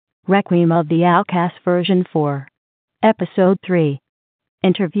Requiem of the Outcast Version 4. Episode 3.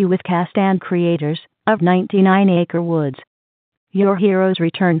 Interview with cast and creators of 99 Acre Woods. Your heroes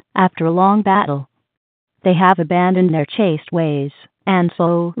return after a long battle. They have abandoned their chaste ways, and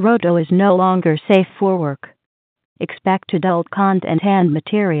so RotO is no longer safe for work. Expect adult content and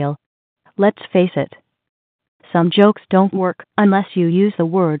material. Let's face it. Some jokes don't work unless you use the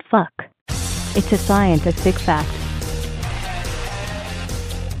word fuck. It's a scientific fact.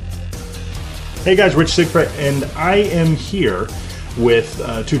 Hey guys, Rich Sigfried, and I am here with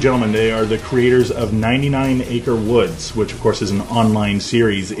two gentlemen. They are the creators of 99 Acre Woods, which of course is an online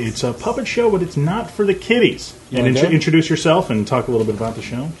series. It's a puppet show, but it's not for the kiddies. And introduce yourself and talk a little bit about the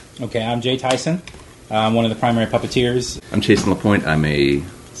show. Okay, I'm Jay Tyson. I'm one of the primary puppeteers. I'm Chasen LaPointe. I'm a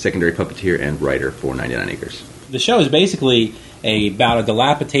secondary puppeteer and writer for 99 Acres. The show is basically about a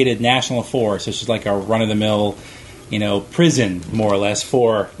dilapidated national forest. It's just like a run-of-the-mill, prison, more or less,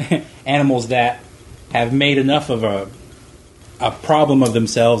 for animals that have made enough of a problem of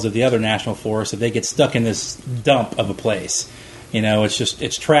themselves of the other national forest that they get stuck in this dump of a place.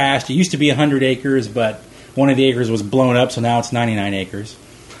 It's trashed. It used to be 100 acres, but one of the acres was blown up, so now it's 99 acres.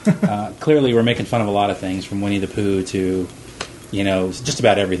 Clearly, we're making fun of a lot of things, from Winnie the Pooh to, just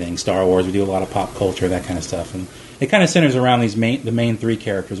about everything. Star Wars, we do a lot of pop culture, that kind of stuff. And it kind of centers around the main three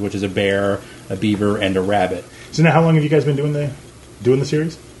characters, which is a bear, a beaver, and a rabbit. So now, how long have you guys been doing the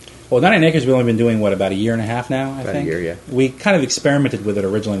series? Well, 99 Acres we've only been doing, about a year and a half now, I think? About a year, yeah. We kind of experimented with it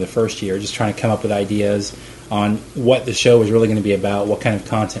originally the first year, just trying to come up with ideas on what the show was really going to be about, what kind of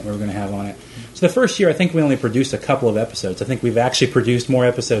content we were going to have on it. So the first year, I think we only produced a couple of episodes. I think we've actually produced more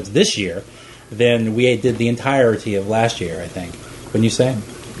episodes this year than we did the entirety of last year, I think. Wouldn't you say?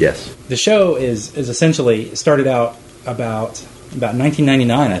 Yes. The show is essentially started out about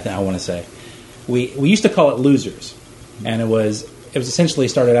 1999, I want to say. We used to call it Losers, and it was essentially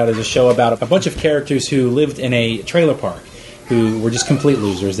started out as a show about a bunch of characters who lived in a trailer park who were just complete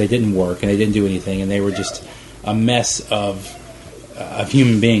losers. They didn't work and they didn't do anything, and they were just a mess of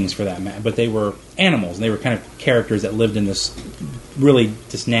human beings for that matter. But they were animals, and they were kind of characters that lived in this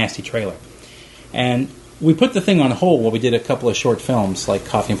nasty trailer. And we put the thing on hold while we did a couple of short films like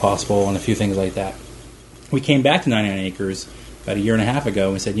Coffee Impossible and a few things like that. We came back to 99 Acres about a year and a half ago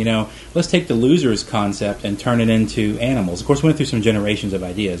and said, let's take the losers concept and turn it into animals. Of course, we went through some generations of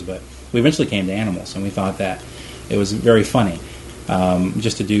ideas, but we eventually came to animals, and we thought that it was very funny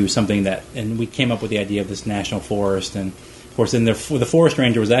just to do something that, and we came up with the idea of this national forest, and of course, then the forest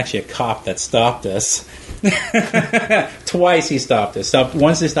ranger was actually a cop that stopped us. Twice he stopped us.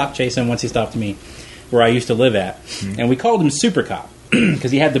 Once he stopped Chasen, once he stopped me, where I used to live at, and we called him Super Cop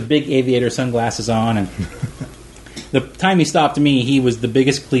because he had the big aviator sunglasses on, and the time he stopped me, he was the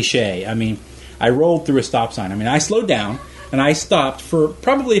biggest cliche. I mean, I rolled through a stop sign. I slowed down, and I stopped for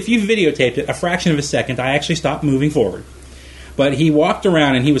probably, if you videotaped it, a fraction of a second. I actually stopped moving forward. But he walked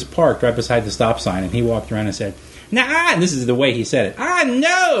around, and he was parked right beside the stop sign, and he walked around and said, "Nah," and this is the way he said it, "I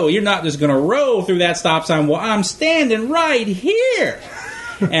know you're not just going to roll through that stop sign. Well, I'm standing right here."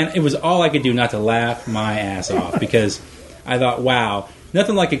 And it was all I could do not to laugh my ass off, because I thought, wow,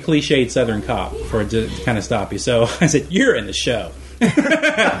 nothing like a cliched Southern cop for it to kind of stop you. So I said, "You're in the show."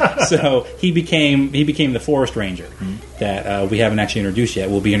 So he became the forest ranger that we haven't actually introduced yet.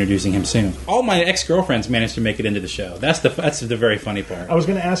 We'll be introducing him soon. All my ex-girlfriends managed to make it into the show. That's the very funny part. I was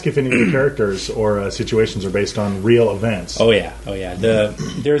going to ask if any of the characters or situations are based on real events. Oh yeah.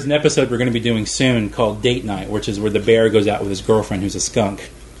 There's an episode we're going to be doing soon called Date Night, which is where the bear goes out with his girlfriend who's a skunk,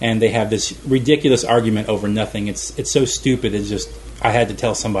 and they have this ridiculous argument over nothing. It's so stupid. It's just, I had to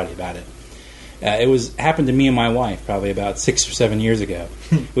tell somebody about it. It happened to me and my wife probably about 6 or 7 years ago.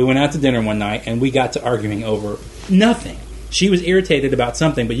 We went out to dinner one night, and we got to arguing over nothing. She was irritated about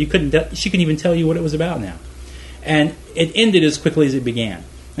something, but she couldn't even tell you what it was about now. And it ended as quickly as it began.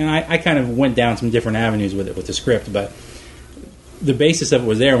 And I kind of went down some different avenues with it, with the script, but the basis of it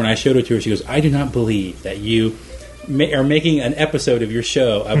was there. When I showed it to her, she goes, "I do not believe that you are making an episode of your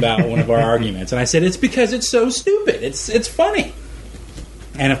show about one of our arguments." And I said, "It's because it's so stupid. It's funny."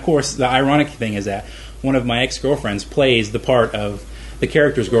 And of course, the ironic thing is that one of my ex-girlfriends plays the part of the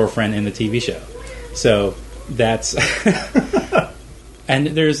character's girlfriend in the TV show. So that's... And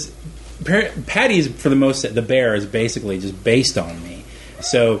there's... Patty's, for the most... The bear is basically just based on me.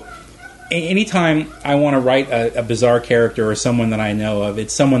 So anytime I want to write a bizarre character or someone that I know of,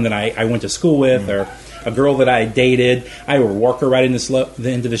 it's someone that I went to school with or a girl that I dated, I will work her right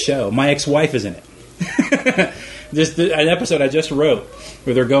into the show. My ex-wife is in it. Just an episode I just wrote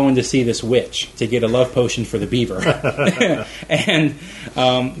where they're going to see this witch to get a love potion for the beaver. And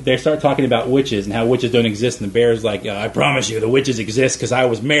they start talking about witches and how witches don't exist. And the bear's like, I promise you the witches exist because I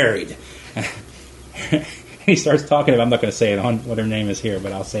was married. He starts talking about, I'm not going to say it on what her name is here,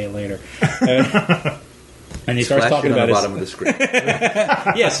 but I'll say it later. And he starts talking about the bottom of the screen.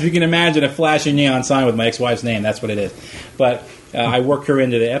 Yes, if you can imagine a flashing neon sign with my ex-wife's name, that's what it is. But I work her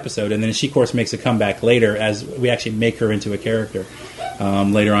into the episode, and then she, of course, makes a comeback later as we actually make her into a character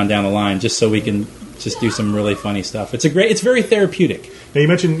later on down the line, just so we can just do some really funny stuff. It's very therapeutic. Now, you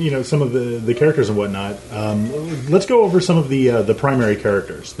mentioned some of the characters and whatnot. Let's go over some of the primary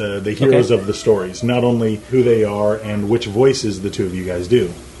characters, the heroes of the stories. Not only who they are and which voices the two of you guys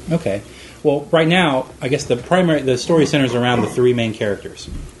do. Okay. Well, right now, I guess the story centers around the three main characters,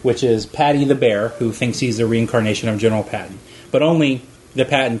 which is Patty the bear, who thinks he's the reincarnation of General Patton, but only the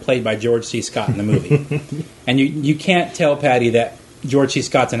Patton played by George C. Scott in the movie. And you can't tell Patty that George C.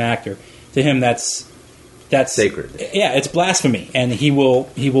 Scott's an actor. To him, that's sacred. Yeah, it's blasphemy, and he will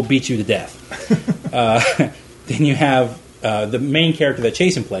beat you to death. Then you have the main character that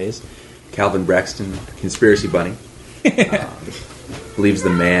Chasen plays, Calvin Braxton, Conspiracy Bunny. Believes the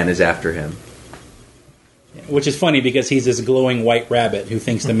man is after him. Which is funny because he's this glowing white rabbit who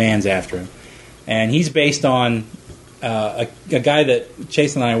thinks the man's after him. And he's based on a guy that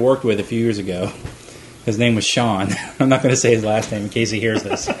Chase and I worked with a few years ago. His name was Sean. I'm not going to say his last name in case he hears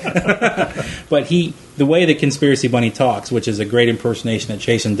this. But the way the Conspiracy Bunny talks, which is a great impersonation that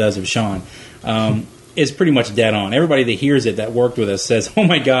Chasen does of Sean, is pretty much dead on. Everybody that hears it that worked with us says, "Oh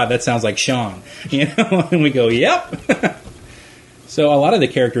my God, that sounds like Sean." And we go, "Yep." So a lot of the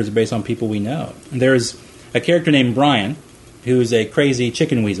characters are based on people we know. There's a character named Brian, who's a crazy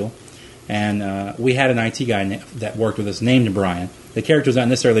chicken weasel, and we had an IT guy that worked with us named Brian. The character's not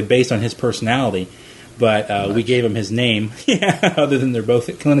necessarily based on his personality, but we gave him his name, other than they're both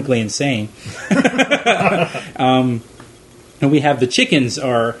clinically insane. And we have the chickens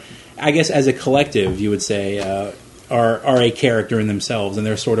are, I guess as a collective, you would say, are a character in themselves, and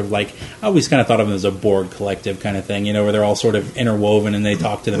they're sort of like, I always kind of thought of them as a Borg collective kind of thing, where they're all sort of interwoven and they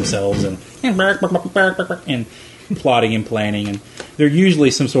talk to themselves and plotting and planning, and they're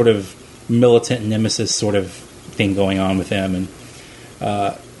usually some sort of militant nemesis sort of thing going on with them. And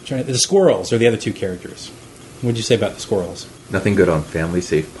the squirrels are the other two characters. What would you say about the squirrels? Nothing good on Family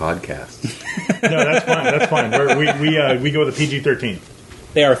Safe podcasts. No, that's fine. We go with the PG-13.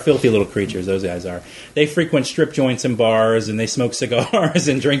 They are filthy little creatures, those guys are. They frequent strip joints and bars, and they smoke cigars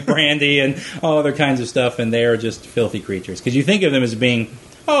and drink brandy and all other kinds of stuff, and they are just filthy creatures. Because you think of them as being,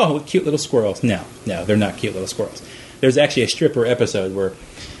 cute little squirrels. No, they're not cute little squirrels. There's actually a stripper episode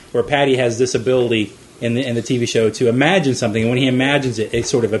where Patty has this ability in the TV show to imagine something, and when he imagines it, it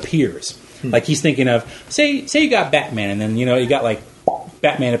sort of appears. Like he's thinking of, say you got Batman, and then, you got like,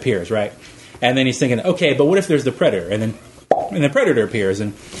 Batman appears, right? And then he's thinking, okay, but what if there's the Predator? And the Predator appears,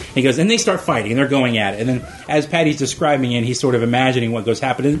 and he goes, and they start fighting, and they're going at it. And then, as Patty's describing it, he's sort of imagining what goes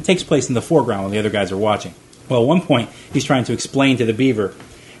happen, and it takes place in the foreground when the other guys are watching. Well, at one point, he's trying to explain to the beaver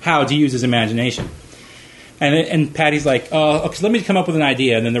how to use his imagination. And Patty's like, okay, let me come up with an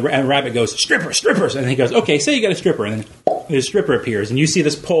idea. And then the rabbit goes, strippers. And he goes, okay, say you got a stripper. And then the stripper appears, and you see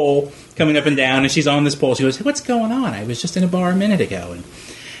this pole coming up and down, and she's on this pole. She goes, hey, what's going on? I was just in a bar a minute ago.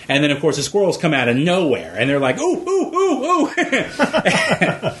 And then, of course, the squirrels come out of nowhere, and they're like, ooh.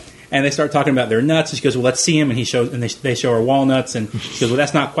 And they start talking about their nuts, and she goes, well, let's see them. And they show her walnuts, and she goes, well,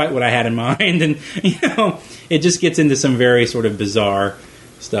 that's not quite what I had in mind. And, it just gets into some very sort of bizarre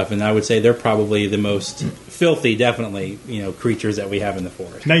stuff. And I would say they're probably the most filthy, definitely, creatures that we have in the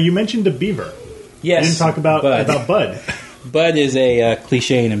forest. Now, you mentioned a beaver. Yes. You didn't talk about Bud. Bud is a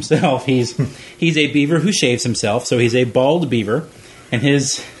cliche in himself. He's a beaver who shaves himself, so he's a bald beaver. And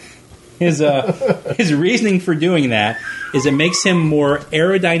his reasoning for doing that is it makes him more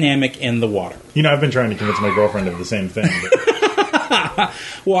aerodynamic in the water. I've been trying to convince my girlfriend of the same thing. But...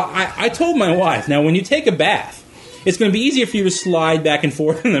 Well, I told my wife, now when you take a bath, it's going to be easier for you to slide back and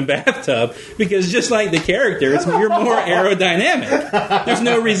forth in the bathtub because just like the character, you're more aerodynamic. There's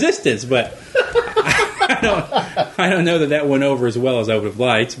no resistance, but I don't know that went over as well as I would have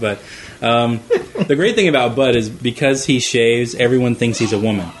liked. But the great thing about Bud is because he shaves, everyone thinks he's a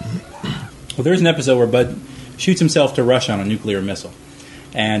woman. Well, there's an episode where Bud shoots himself to Russia on a nuclear missile.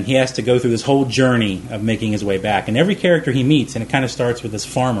 And he has to go through this whole journey of making his way back. And every character he meets, and it kind of starts with this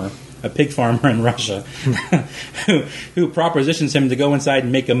farmer, a pig farmer in Russia, who propositions him to go inside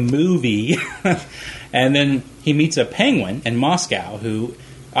and make a movie. And then he meets a penguin in Moscow who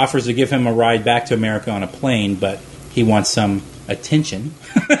offers to give him a ride back to America on a plane, but he wants some attention.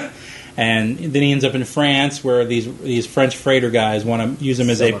 And then he ends up in France, where these French freighter guys want to use him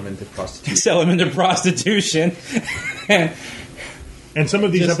as Sell him into prostitution. And some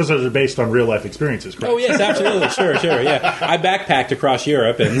of these episodes are based on real life experiences, correct? Oh yes, absolutely, sure, yeah. I backpacked across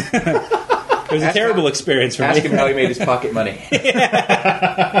Europe, and it was a terrible experience for me. Ask him how he made his pocket money.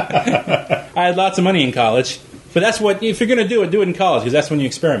 I had lots of money in college, but that's what, if you're going to do it in college, because that's when you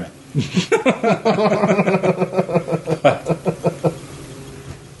experiment.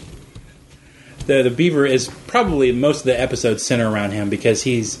 The Beaver is probably, most of the episodes center around him, because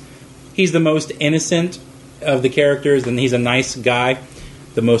he's the most innocent of the characters, and he's a nice guy.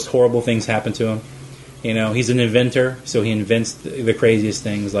 The most horrible things happen to him. You know, he's an inventor, so he invents the craziest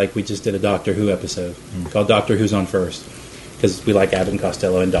things. Like, we just did a Doctor Who episode called Doctor Who's on First, because we like Abbott and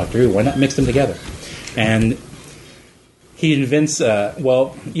Costello and Doctor Who. Why not mix them together? And he invents,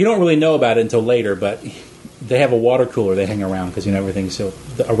 well, you don't really know about it until later, but they have a water cooler they hang around, because, you know, everything's so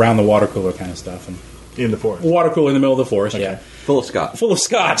around the water cooler kind of stuff. And in the forest. Water cooler in the middle of the forest, yeah. Full of scotch. Full of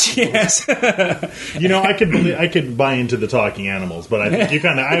scotch, yes. You know, I could buy into the talking animals, but I think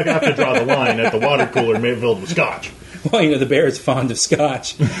I have to draw the line at the water cooler filled with scotch. Well, you know, the bear is fond of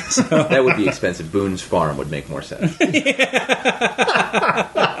scotch. So. That would be expensive. Boone's Farm would make more sense.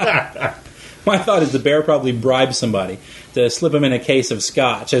 My thought is the bear probably bribes somebody to slip them in a case of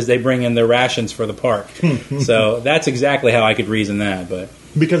scotch as they bring in their rations for the park. So that's exactly how I could reason that, but...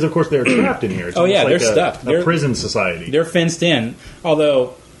 Because, of course, they're trapped in here. It's they're stuck. They're a prison society. They're fenced in,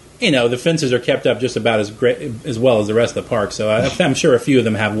 although, you know, the fences are kept up just about as well as the rest of the park, so I'm sure a few of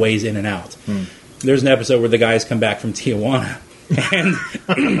them have ways in and out. There's an episode where the guys come back from Tijuana, and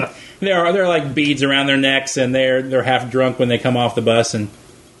there are like beads around their necks, and they're half drunk when they come off the bus, and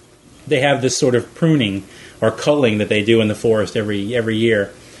they have this sort of pruning or culling that they do in the forest every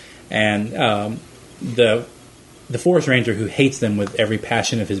year, and the forest ranger, who hates them with every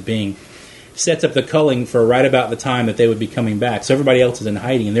passion of his being, sets up the culling for right about the time that they would be coming back. So everybody else is in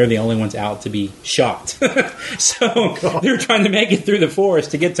hiding, and they're the only ones out to be shot. So they're trying to make it through the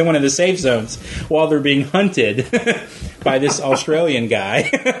forest to get to one of the safe zones while they're being hunted by this Australian guy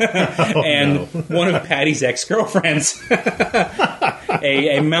and one of Patty's ex-girlfriends,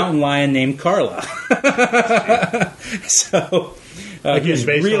 a mountain lion named Carla. So... He's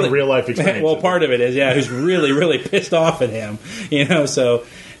based on real life experience. Well, part of it is, yeah, who's really, really pissed off at him. You know, so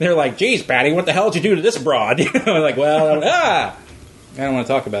they're like, "Geez, Patty, what the hell did you do to this broad?" You know, like, well, I don't want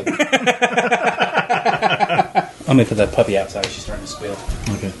to talk about that. I'm gonna put that puppy outside. She's starting to squeal.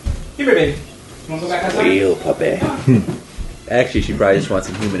 Okay. Here, baby. You want to go back outside? Real puppy. Actually, she probably just wants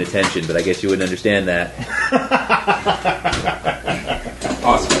some human attention, but I guess you wouldn't understand that.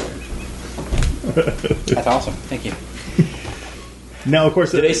 Awesome. That's awesome. Thank you. Now, of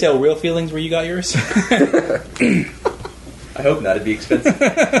course... Do they sell real feelings where you got yours? I hope not. It'd be expensive.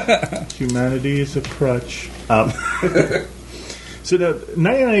 Humanity is a crutch. So the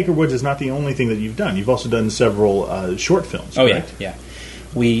 99 Acre Woods is not the only thing that you've done. You've also done several short films, correct? Yeah.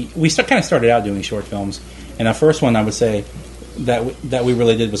 We kind of started out doing short films, and our first one, I would say, that we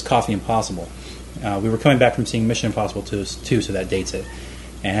really did was Coffee Impossible. We were coming back from seeing Mission Impossible 2, so that dates it.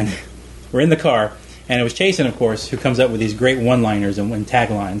 And we're in the car... And it was Chasen, of course, who comes up with these great one-liners and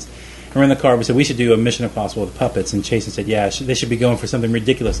taglines. And we're in the car. We said, we should do a Mission Impossible with puppets. And Chasen said, yeah, they should be going for something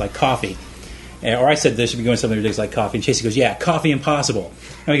ridiculous like coffee. Or I said they should be going for something ridiculous like coffee. And Chasen goes, yeah, Coffee Impossible.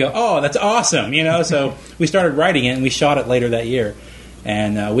 And we go, oh, that's awesome. You know, so we started writing it, and we shot it later that year.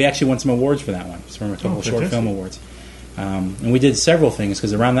 And we actually won some awards for that one. It's from a couple of short film awards. And we did several things,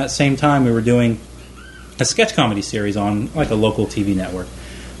 because around that same time we were doing a sketch comedy series on like a local TV network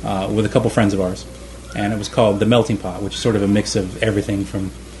with a couple friends of ours. And it was called The Melting Pot, which is sort of a mix of everything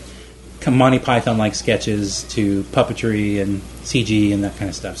from Monty Python-like sketches to puppetry and CG and that kind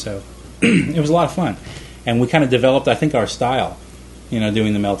of stuff. So it was a lot of fun. And we kind of developed, I think, our style, you know,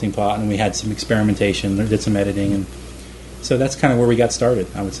 doing The Melting Pot. And we had some experimentation, did some editing. And so that's kind of where we got started,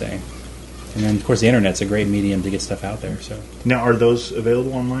 I would say. And then, of course, the Internet's a great medium to get stuff out there. So now, are those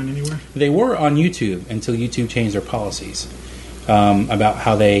available online anywhere? They were on YouTube until YouTube changed their policies. About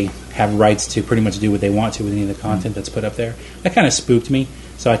how they have rights to pretty much do what they want to with any of the content that's put up there. That kind of spooked me,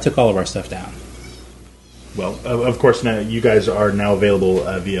 so I took all of our stuff down. Well, of course, now you guys are now available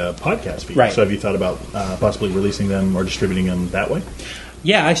via podcast feed. Right. So have you thought about possibly releasing them or distributing them that way?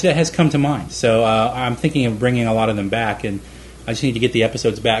 Yeah, actually, that has come to mind. So I'm thinking of bringing a lot of them back, and I just need to get the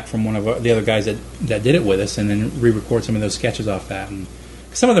episodes back from one of the other guys that did it with us, and then re-record some of those sketches off that. And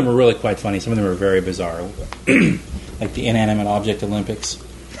some of them are really quite funny. Some of them are very bizarre. Like the Inanimate Object Olympics.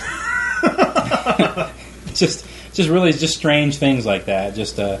 just strange things like that.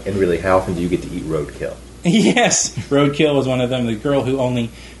 And really, how often do you get to eat roadkill? Yes, roadkill was one of them. The girl who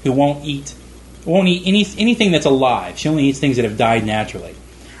won't eat anything that's alive. She only eats things that have died naturally.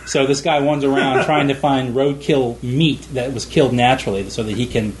 So this guy wanders around trying to find roadkill meat that was killed naturally, so that he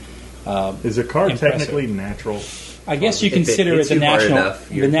can. Is a car technically natural? I guess you consider it the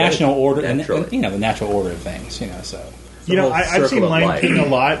national order, and the natural order of things. So. I've seen Lion King a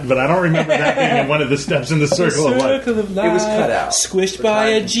lot, but I don't remember that being one of the steps in the circle of life. It was cut out, squished by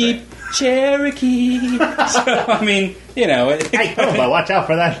a Jeep Cherokee. So I mean, Hey, Pumba, watch out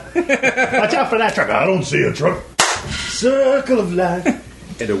for that! Watch out for that truck! I don't see a truck. Circle of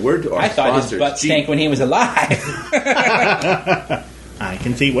life. And a word to our sponsors. I thought his butt stank when he was alive. I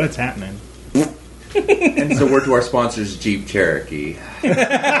can see what's happening. And it's a word to our sponsors, Jeep Cherokee. Don't take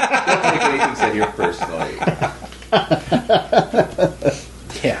anything said here personally.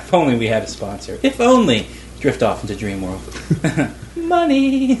 Yeah, if only we had a sponsor. If only. Drift off into dream world.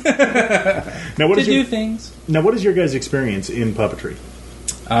 Money. Now, what do things. Now, what is your guys' experience in puppetry?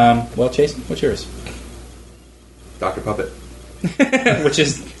 Well, Jason, what's yours? Dr. Puppet. Which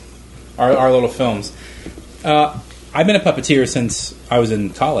is our little films. I've been a puppeteer since I was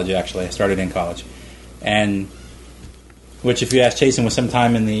in college, actually. I started in college. And which, if you ask Jason, was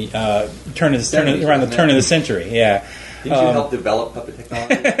sometime in the turn of the century. Yeah. Did you help develop puppet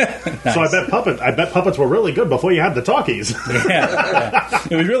technology? Nice. So I bet puppets were really good before you had the talkies. Yeah.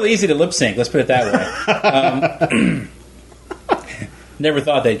 It was really easy to lip sync. Let's put it that way. Never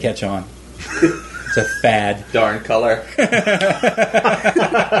thought they'd catch on. It's a fad. Darn color.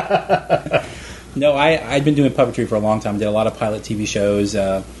 No, I'd been doing puppetry for a long time. Did a lot of pilot TV shows.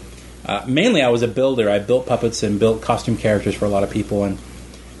 Mainly, I was a builder. I built puppets and built costume characters for a lot of people, and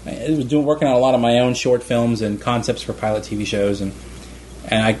I was working on a lot of my own short films and concepts for pilot TV shows, and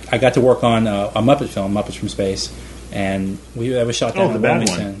I got to work on a Muppet film, Muppets from Space, and that was shot down in the bad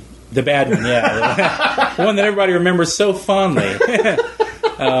one. The bad one, yeah, the one that everybody remembers so fondly.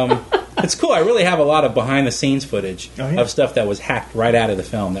 It's cool. I really have a lot of behind-the-scenes footage of stuff that was hacked right out of the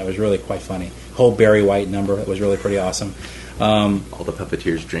film. That was really quite funny. Whole Barry White number that was really pretty awesome. All the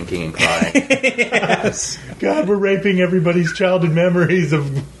puppeteers drinking and crying. Yes. God, we're raping everybody's childhood memories of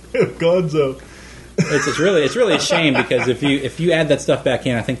Gonzo. It's really a shame, because if you add that stuff back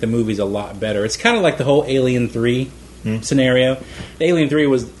in, I think the movie's a lot better. It's kind of like the whole Alien 3 scenario. Alien 3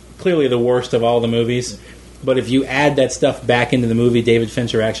 was clearly the worst of all the movies, but if you add that stuff back into the movie, David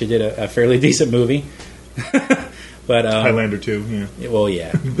Fincher actually did a fairly decent movie. But Highlander 2, yeah. Well,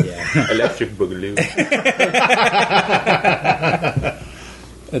 yeah. Electric Boogaloo.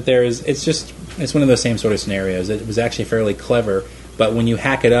 But it's one of those same sort of scenarios. It was actually fairly clever, but when you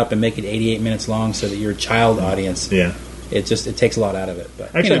hack it up and make it 88 minutes long so that your child audience, it takes a lot out of it.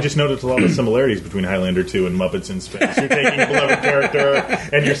 But actually, I just noticed a lot of similarities between Highlander 2 and Muppets in Space. You're taking a beloved character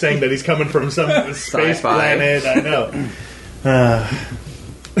and you're saying that he's coming from some space planet. I know.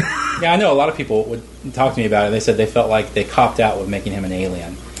 Yeah, I know a lot of people would talk to me about it. They said they felt like they copped out with making him an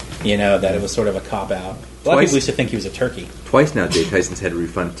alien. That it was sort of a cop-out. A lot of people used to think he was a turkey. Twice now, Dave Tyson's had to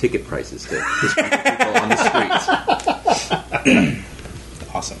refund ticket prices to people on the streets.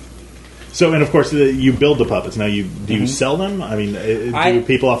 Awesome. So, and of course, you build the puppets. Now, do you sell them? I mean, do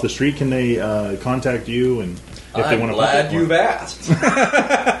people off the street, can they contact you and if they want to? I'm glad you've asked.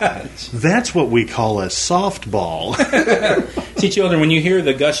 That's what we call a softball. See, children, when you hear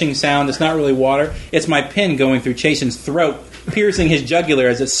the gushing sound, it's not really water. It's my pen going through Chasen's throat, piercing his jugular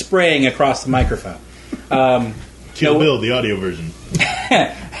as it's spraying across the microphone. Kill Bill, the audio version.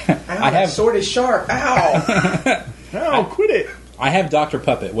 That sword is sharp. Ow! Ow, quit it. I have Dr.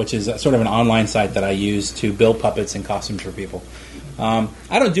 Puppet, which is sort of an online site that I use to build puppets and costumes for people. I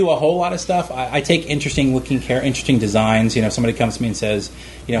don't do a whole lot of stuff. I take interesting designs. Somebody comes to me and says,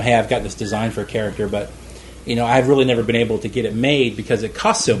 hey, I've got this design for a character, but I've really never been able to get it made because it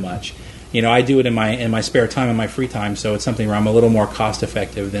costs so much. I do it in my spare time, in my free time, so it's something where I'm a little more cost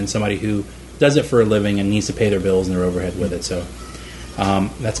effective than somebody who does it for a living and needs to pay their bills and their overhead with it. So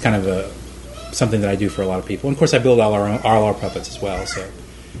that's kind of something that I do for a lot of people. And of course, I build all our puppets as well. So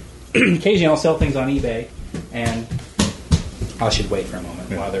occasionally, I'll sell things on eBay, and I should wait for a moment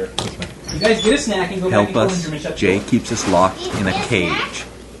while they're. You guys get a snack and go back and go into us. Jay keeps us locked in a cage.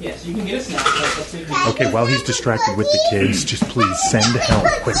 Yes, you can get a snack. Okay, while he's distracted with the kids, just please send help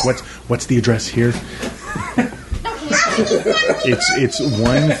quick. What's the address here? It's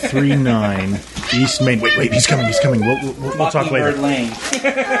 139 East Main. Wait, he's coming. We'll talk later. Lane.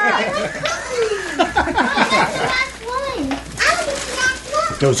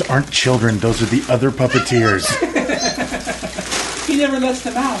 Those aren't children. Those are the other puppeteers. He never lets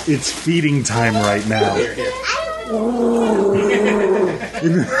them out. It's feeding time right now. Here.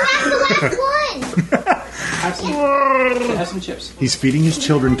 Have some chips. He's feeding his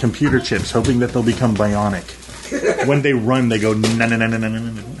children computer chips, hoping that they'll become bionic. When they run, they go na na na na na na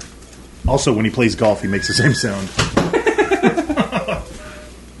na. Also, when he plays golf, he makes the same sound.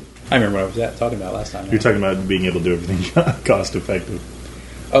 I remember what I was talking about last time. You're talking about being able to do everything cost effective.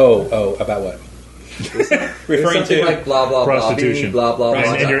 Oh, about what? Referring to like blah blah prostitution, blah blah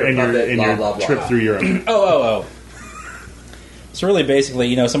blah, and your trip through Europe. Oh. So really,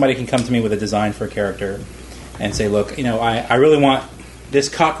 basically, somebody can come to me with a design for a character and say, look, I really want this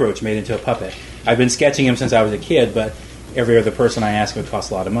cockroach made into a puppet. I've been sketching him since I was a kid, but every other person I ask would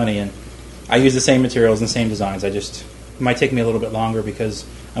cost a lot of money, and I use the same materials and the same designs. It might take me a little bit longer because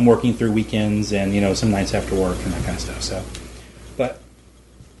I'm working through weekends and some nights after work and that kind of stuff. So, but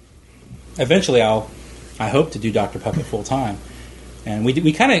eventually, I hope to do Dr. Puppet full time, and we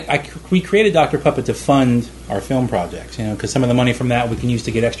created Dr. Puppet to fund our film projects, because some of the money from that we can use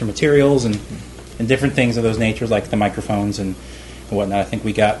to get extra materials and different things of those natures, like the microphones and whatnot. I think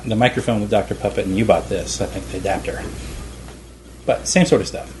we got the microphone with Dr. Puppet, and you bought this. I think the adapter, but same sort of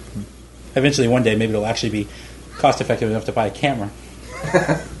stuff. Eventually, one day, maybe it'll actually be cost effective enough to buy a camera.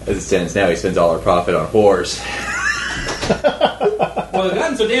 As it stands now, he spends all our profit on whores. Well, it's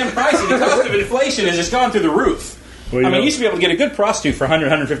gotten so damn pricey. The cost of inflation has just gone through the roof. Well, you used to be able to get a good prostitute for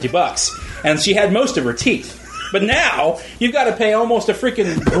 $100-$150, and she had most of her teeth. But now, you've got to pay almost a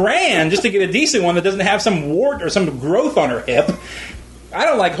freaking $1,000 just to get a decent one that doesn't have some wart or some growth on her hip. I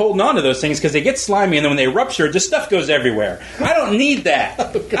don't like holding on to those things because they get slimy, and then when they rupture, just stuff goes everywhere. I don't need that.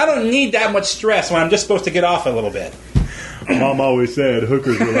 I don't need that much stress when I'm just supposed to get off a little bit. Mom always said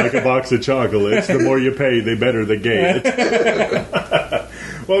hookers were like a box of chocolates. The more you pay, the better the game.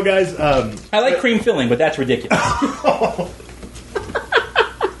 Well, guys... I like cream filling, but that's ridiculous.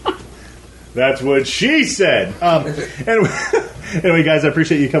 That's what she said. Anyway, guys, I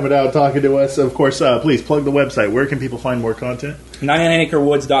appreciate you coming out and talking to us. Of course, please plug the website. Where can people find more content?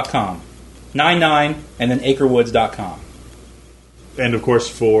 99acrewoods.com. 99 and then acrewoods.com. And, of course,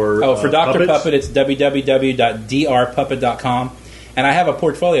 for Dr. Puppet, it's www.drpuppet.com. And I have a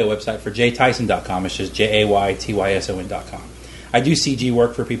portfolio website for jaytyson.com. It's just jaytyson.com. I do CG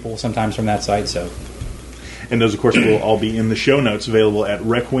work for people sometimes from that site, so... And those, of course, will all be in the show notes available at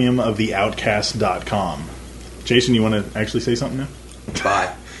requiemoftheoutcast.com. Jason, you want to actually say something now?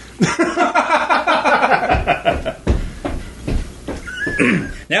 Bye.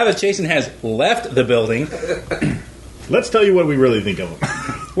 Now that Jason has left the building... Let's tell you what we really think of him.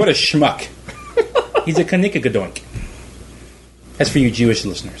 What a schmuck. He's a kanikagadoink. That's for you Jewish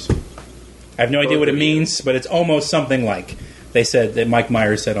listeners. I have no idea what it means, but it's almost something like they said that Mike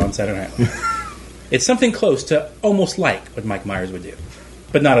Myers said on Saturday Night Live. It's something close to almost like what Mike Myers would do,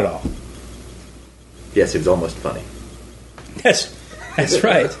 but not at all. Yes, it was almost funny. That's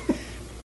right.